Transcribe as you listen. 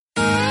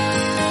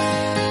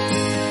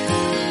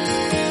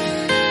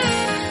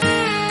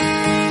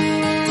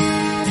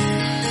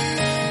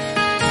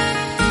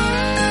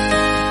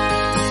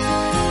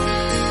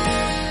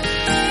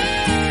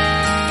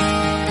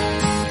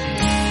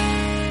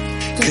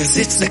'Cause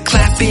it's the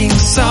clapping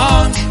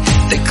song,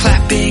 the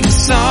clapping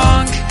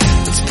song.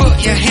 Let's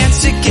put your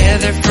hands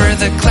together for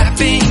the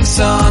clapping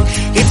song.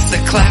 It's the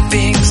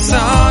clapping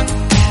song,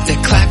 the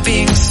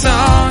clapping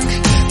song.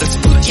 Let's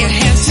put your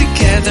hands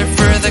together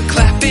for the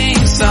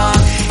clapping song.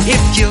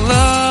 If you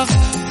love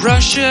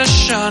Rosh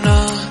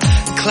Hashanah,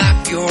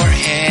 clap your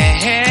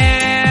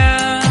hands.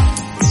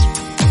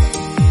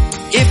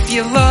 If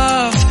you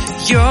love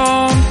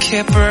Yom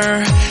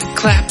Kippur,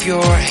 clap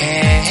your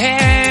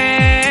hands.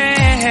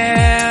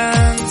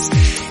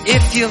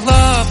 If you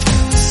love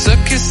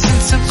Sukkot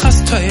and Simchas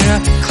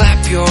Torah,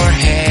 clap your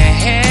hands.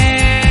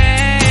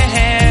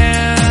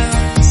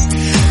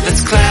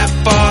 Let's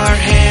clap our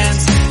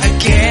hands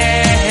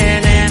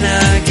again and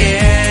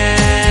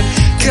again.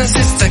 'Cause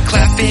it's the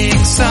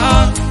clapping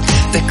song,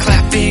 the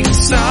clapping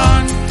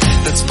song.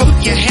 Let's put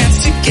your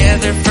hands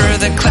together for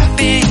the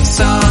clapping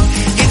song.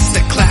 It's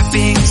the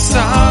clapping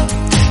song,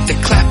 the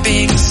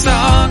clapping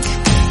song.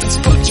 Let's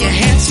put your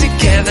hands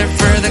together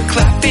for the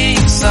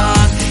clapping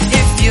song.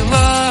 If you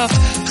love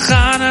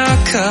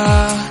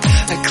Hanukkah,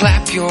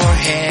 clap your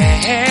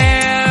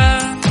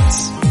hands.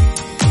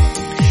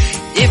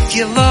 If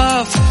you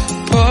love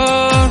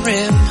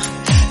Purim,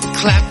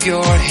 clap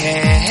your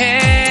hands.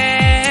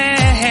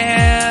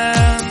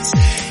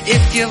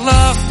 If you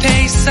love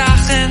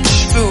Pesach and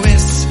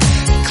Shavuos,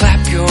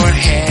 clap your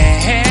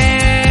hands.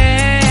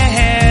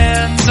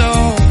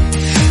 Oh,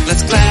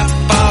 let's clap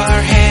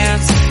our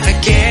hands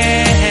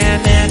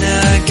again and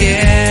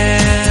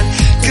again.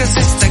 'Cause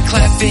it's the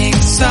clapping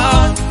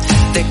song,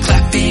 the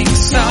clapping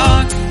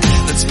song.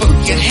 Let's put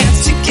your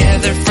hands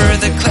together for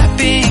the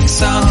clapping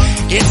song.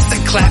 It's the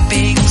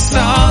clapping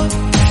song,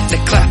 the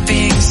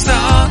clapping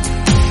song.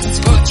 Let's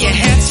put your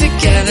hands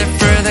together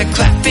for the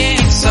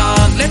clapping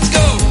song. Let's go!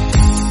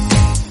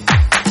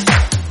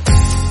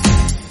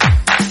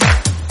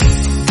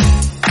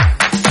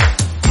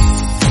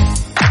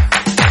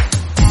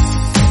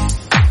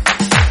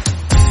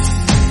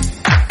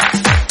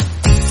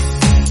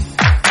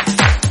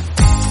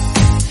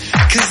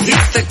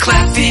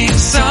 Clapping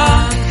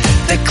song,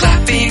 the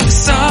clapping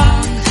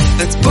song.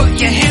 Let's put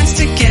your hands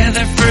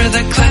together for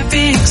the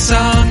clapping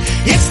song.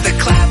 It's the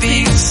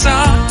clapping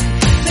song,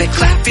 the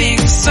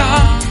clapping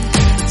song.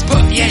 Let's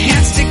put your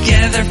hands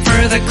together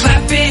for the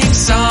clapping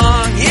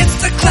song. It's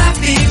the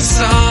clapping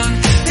song,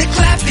 the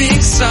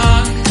clapping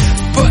song.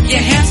 Put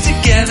your hands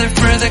together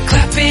for the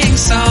clapping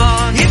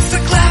song. It's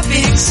the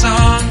clapping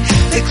song,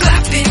 the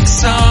clapping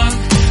song.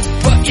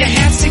 Put your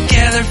hands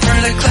together for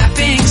the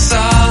clapping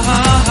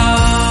song.